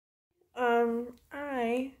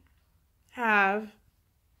have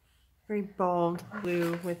very bald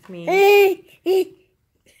blue with me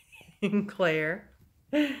and Claire.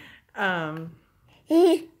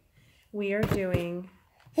 We are doing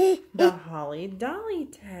the Holly Dolly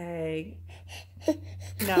tag.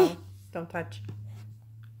 No, don't touch.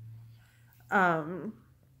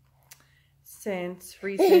 Since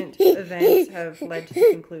recent events have led to the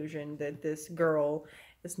conclusion that this girl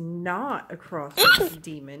is not a cross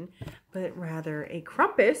demon, but rather a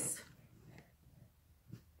Krampus.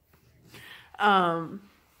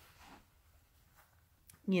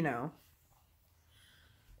 You know,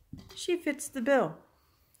 she fits the bill.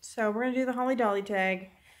 So we're going to do the Holly Dolly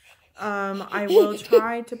tag. I will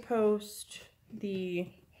try to post the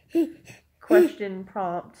question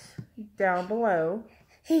prompts down below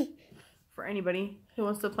for anybody who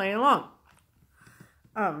wants to play along.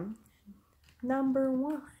 Number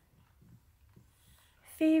 1.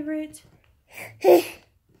 Favorite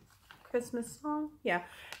Christmas song? Yeah.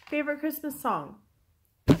 Favorite Christmas song.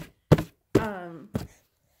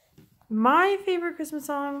 My favorite Christmas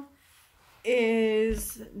song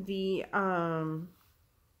is the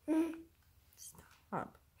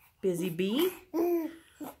stop. Busy Bee.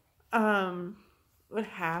 Would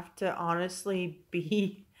have to honestly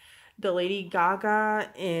be the Lady Gaga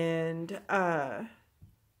and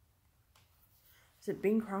is it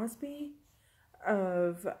Bing Crosby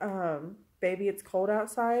of Baby It's Cold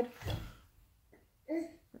Outside.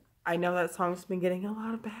 I know that song's been getting a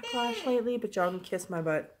lot of backlash lately, but y'all can kiss my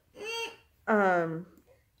butt.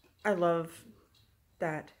 I love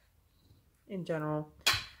that in general.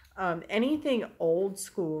 Anything old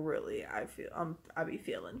school, really, I be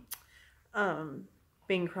feeling.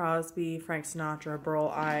 Bing Crosby, Frank Sinatra, Burl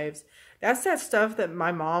Ives. That's that stuff that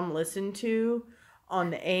my mom listened to on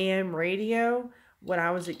the AM radio when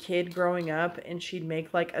I was a kid growing up, and she'd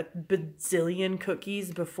make like a bazillion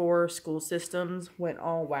cookies before school systems went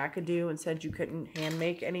all wackadoo and said you couldn't hand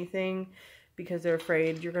make anything because they're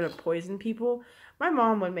afraid you're going to poison people. My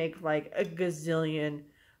mom would make like a gazillion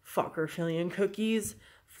fucker-fillion cookies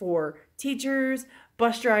for teachers,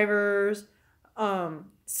 bus drivers,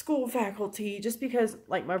 school faculty, just because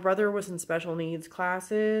like my brother was in special needs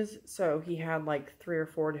classes, so he had like 3 or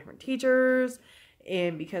 4 different teachers,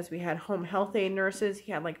 and because we had home health aide nurses,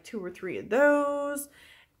 he had like 2 or 3 of those,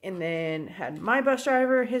 and then had my bus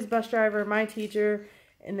driver, his bus driver, my teacher,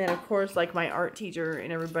 and then of course like my art teacher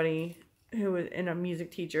and everybody who was in a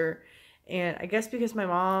music teacher. And I guess because my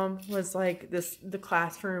mom was like the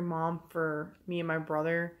classroom mom for me and my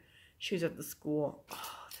brother, she was at the school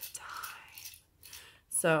all the time.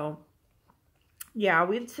 So, yeah,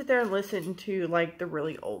 we'd sit there and listen to like the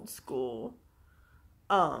really old school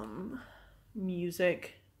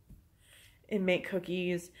music and make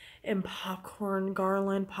cookies and popcorn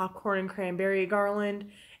and cranberry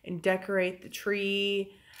garland and decorate the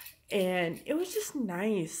tree. And it was just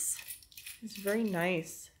nice. It was very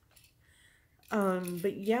nice.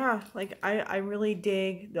 But yeah, like I really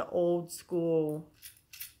dig the old school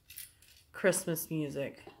Christmas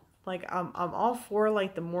music. Like I'm all for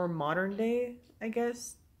like the more modern day, I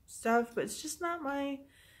guess, stuff, but it's just not my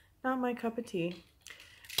cup of tea.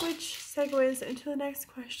 Which segues into the next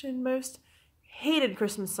question: most hated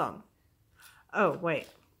Christmas song. Oh wait,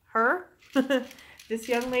 her? This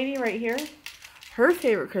young lady right here, her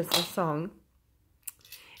favorite Christmas song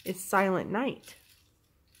is Silent Night.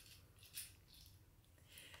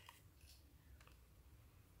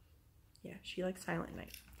 Yeah, she likes Silent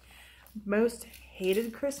Night. Most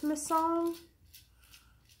hated Christmas song?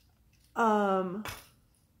 I'm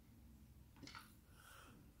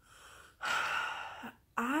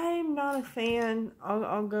not a fan.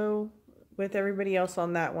 I'll go with everybody else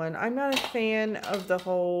on that one. I'm not a fan of the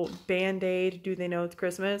whole Band-Aid, do they know it's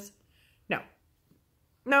Christmas? No.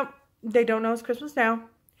 Nope. They don't know it's Christmas now.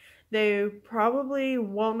 They probably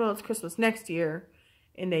won't know it's Christmas next year.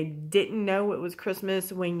 And they didn't know it was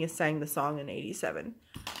Christmas when you sang the song in 87.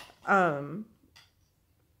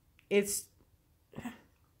 It's...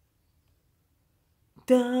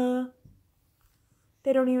 Duh.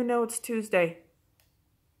 They don't even know it's Tuesday.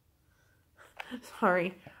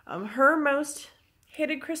 Sorry. Her most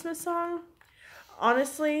hated Christmas song,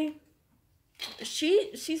 honestly,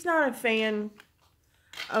 she's not a fan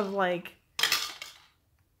of like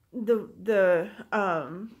the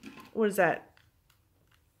what is that?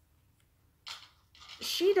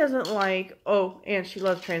 She doesn't like, oh, and she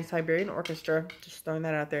loves Trans-Siberian Orchestra, just throwing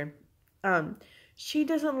that out there. She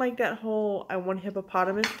doesn't like that whole I want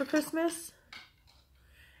hippopotamus for Christmas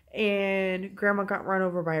and Grandma got run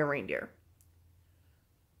over by a reindeer.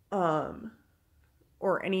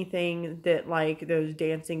 or anything that like those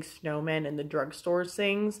dancing snowmen in the drugstore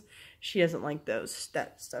sings. She doesn't like that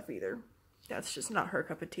stuff either. That's just not her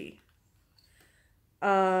cup of tea.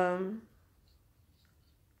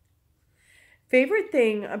 Favorite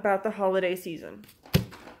thing about the holiday season.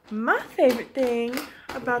 My favorite thing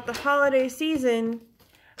about the holiday season,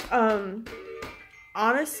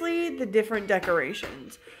 honestly, the different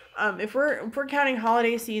decorations. If we're counting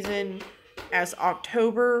holiday season as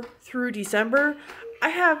October through December, I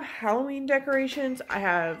have Halloween decorations, I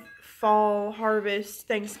have fall, harvest,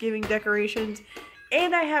 Thanksgiving decorations,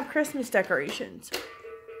 and I have Christmas decorations.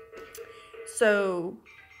 So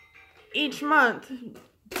each month,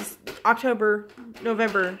 October,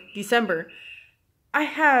 November, December, I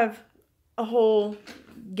have a whole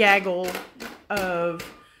gaggle of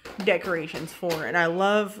decorations for, and I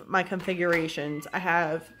love my configurations. I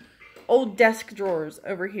have old desk drawers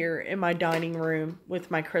over here in my dining room with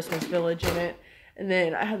my Christmas village in it. And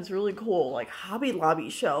then I have this really cool like Hobby Lobby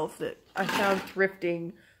shelf that I found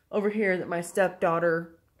thrifting over here that my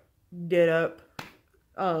stepdaughter did up.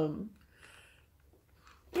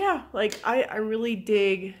 Yeah, like I really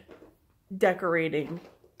dig decorating.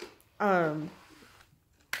 I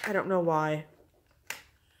don't know why.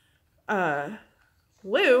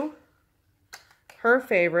 Lou, her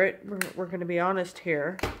favorite, we're going to be honest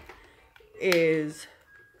here, is,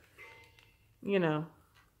 you know,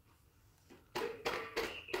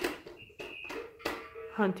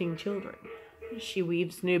 hunting children. She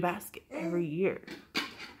weaves new basket every year.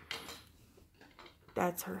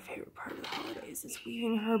 That's her favorite part of the holidays, is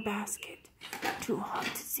weaving her basket to hunt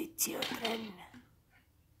the children.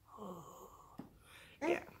 Oh.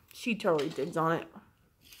 Yeah, she totally digs on it.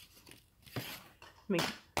 Me.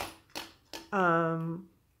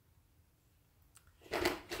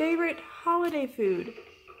 Favorite holiday food.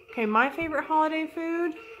 Okay, my favorite holiday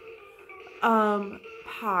food,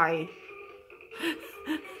 pie.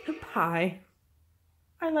 Pie.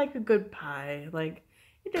 I like a good pie. Like,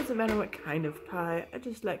 it doesn't matter what kind of pie. I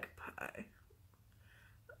just like pie.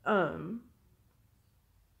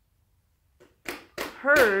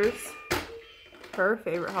 Her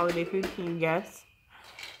favorite holiday food, can you guess?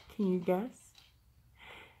 Can you guess?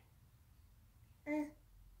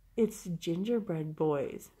 It's gingerbread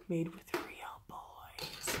boys made with real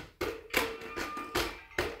boys.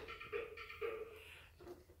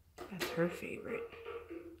 That's her favorite.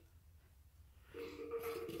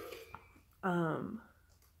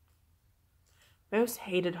 Most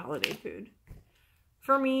hated holiday food.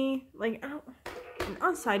 For me, like,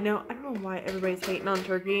 on a side note, I don't know why everybody's hating on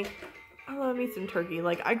turkey. I love me some turkey.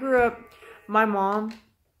 Like, I grew up, my mom,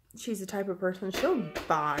 she's the type of person, she'll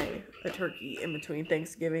buy a turkey in between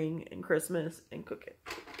Thanksgiving and Christmas and cook it.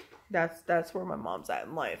 That's where my mom's at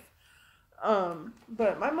in life.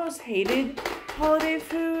 But my most hated holiday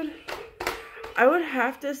food, I would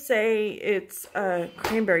have to say it's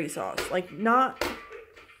cranberry sauce. Like, not,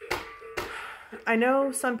 I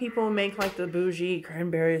know some people make like the bougie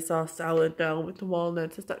cranberry sauce salad now with the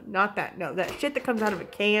walnuts and stuff. Not that, no. That shit that comes out of a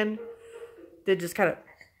can that just kind of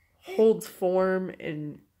holds form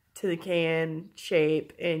and to the can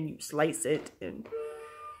shape and you slice it and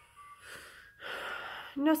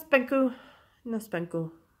no spanku. No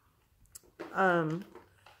spanku.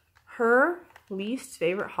 Her least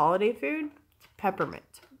favorite holiday food,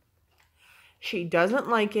 peppermint. She doesn't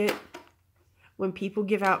like it when people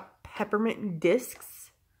give out peppermint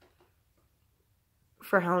discs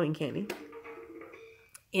for Halloween candy.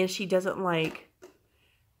 And she doesn't like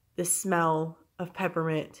the smell of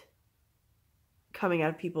peppermint coming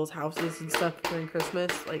out of people's houses and stuff during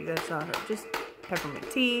Christmas. Like, that's not her. Just peppermint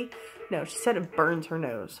tea. No, she said it burns her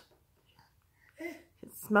nose. The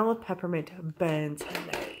smell of peppermint burns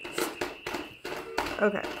her nose.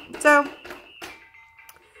 Okay, so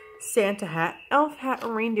Santa hat, elf hat,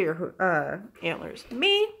 and reindeer antlers.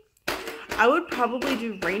 Me, I would probably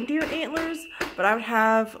do reindeer antlers, but I would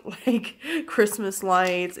have like Christmas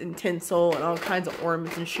lights and tinsel and all kinds of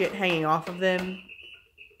ornaments and shit hanging off of them.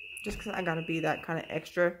 Just because I gotta be that kind of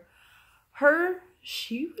extra.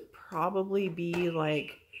 She would probably be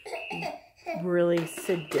like really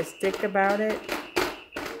sadistic about it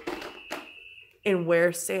and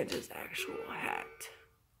wear Santa's actual hat.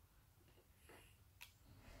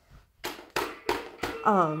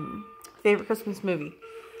 Favorite Christmas movie.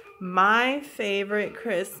 My favorite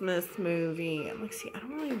Christmas movie. Let's see, I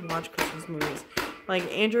don't really watch Christmas movies. Like,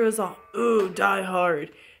 Andrew is all, ooh, Die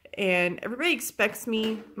Hard. And everybody expects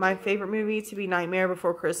me, my favorite movie, to be Nightmare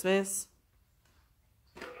Before Christmas.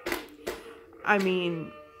 I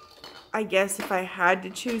mean, I guess if I had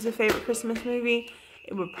to choose a favorite Christmas movie,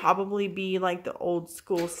 it would probably be like the old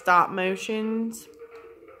school stop motions.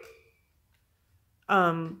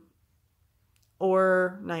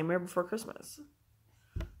 Or Nightmare Before Christmas.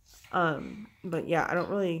 But yeah, I don't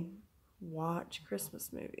really watch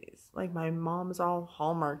Christmas movies. Like, my mom's all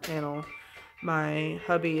Hallmark Channel. My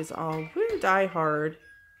hubby is all Die Hard.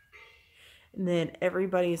 And then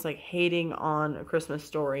everybody's like hating on A Christmas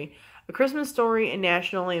Story. A Christmas Story and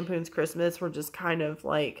National Lampoon's Christmas were just kind of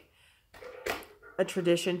like a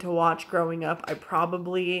tradition to watch growing up. I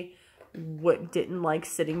probably didn't like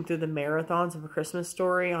sitting through the marathons of A Christmas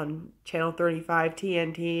Story on Channel 35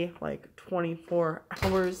 TNT, like 24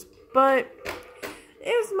 hours. But it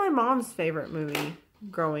was my mom's favorite movie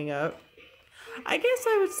growing up. I guess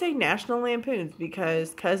I would say National Lampoon's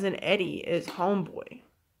because Cousin Eddie is homeboy.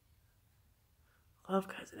 Love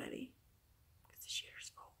Cousin Eddie. Because the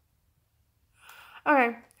shitter's full.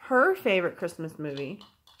 Okay, her favorite Christmas movie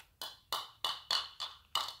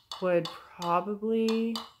would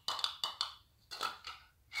probably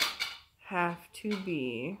have to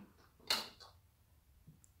be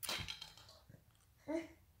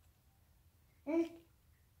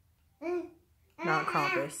not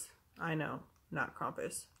Krampus. I know, not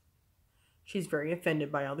Krampus. She's very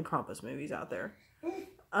offended by all the Krampus movies out there.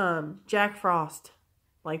 Jack Frost,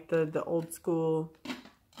 like the old school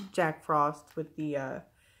Jack Frost with the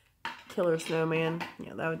killer snowman.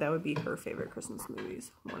 Yeah, that would be her favorite Christmas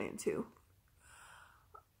movies, 1 and 2.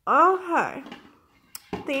 Okay.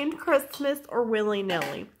 Themed Christmas or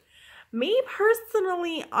willy-nilly? Me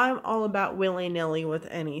personally, I'm all about willy-nilly with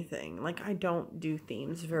anything. Like, I don't do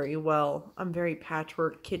themes very well. I'm very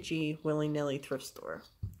patchwork, kitschy, willy-nilly thrift store.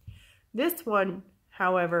 This one,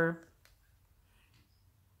 however,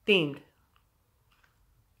 themed.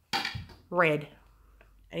 Red.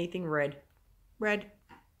 Anything red. Red.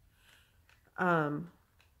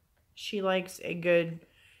 She likes a good,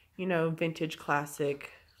 vintage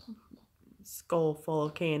classic skull full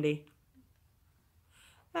of candy.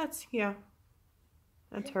 That's her.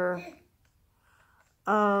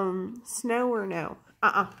 Snow or no?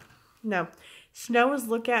 No. Snow is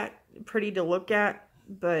pretty to look at,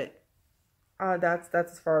 but that's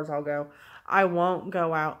as far as I'll go. I won't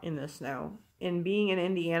go out in the snow. And being in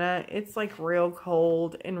Indiana, it's like real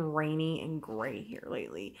cold and rainy and gray here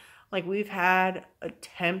lately. Like, we've had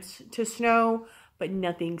attempts to snow, but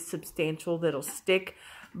nothing substantial that'll stick.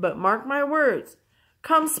 But mark my words,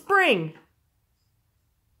 come spring,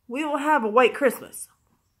 we will have a white Christmas.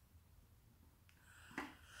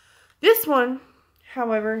 This one,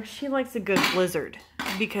 however, she likes a good blizzard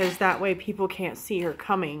because that way people can't see her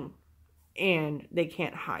coming and they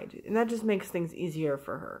can't hide. And that just makes things easier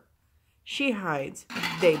for her. She hides,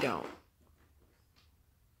 they don't.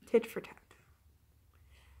 Tit for tat.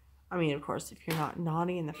 I mean, of course, if you're not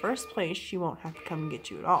naughty in the first place, she won't have to come and get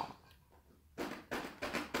you at all.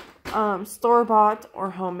 Store-bought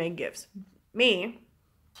or homemade gifts. Me,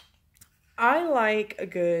 I like a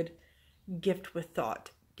good gift with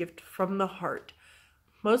thought. Gift from the heart.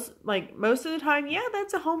 Most of the time, yeah,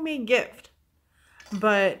 that's a homemade gift.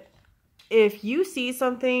 But if you see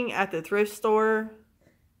something at the thrift store,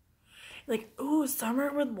 like, ooh,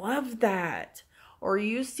 Summer would love that. Or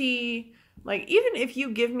you see, like, even if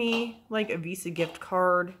you give me, like, a Visa gift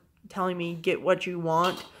card telling me get what you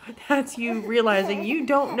want, that's you realizing you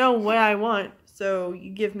don't know what I want. So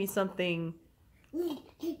you give me something,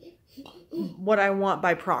 what I want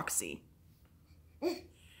by proxy.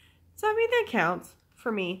 So, I mean, that counts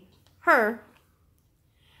for me. Her,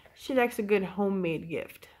 she likes a good homemade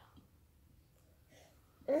gift.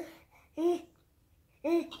 She's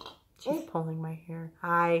pulling my hair.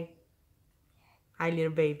 Hi. Hi,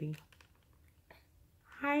 little baby.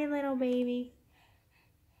 Hi, little baby.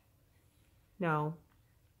 No.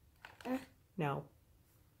 No.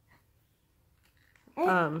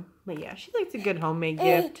 But yeah, she likes a good homemade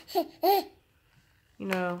gift.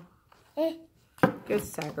 Good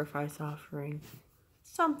sacrifice offering.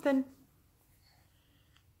 Something.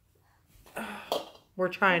 We're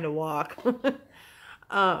trying to walk.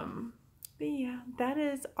 But yeah, that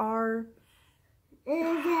is our...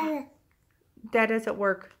 Dad is at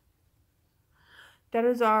work. That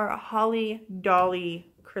is our Holly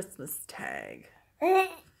Dolly Christmas tag.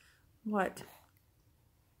 What?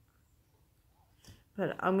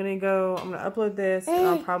 But I'm going to upload this, and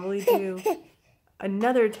I'll probably do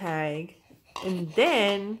another tag. And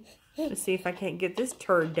then, let's see if I can't get this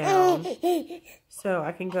turd down. So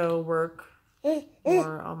I can go work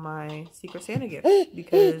more on my Secret Santa gift.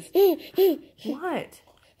 Because, what?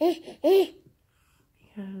 Because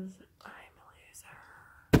I'm a loser.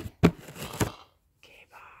 Okay,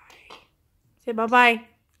 bye. Say bye-bye.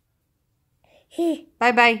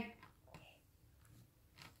 Bye-bye.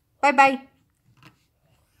 Bye-bye.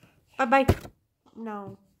 Bye-bye.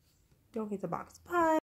 no, don't get the box. But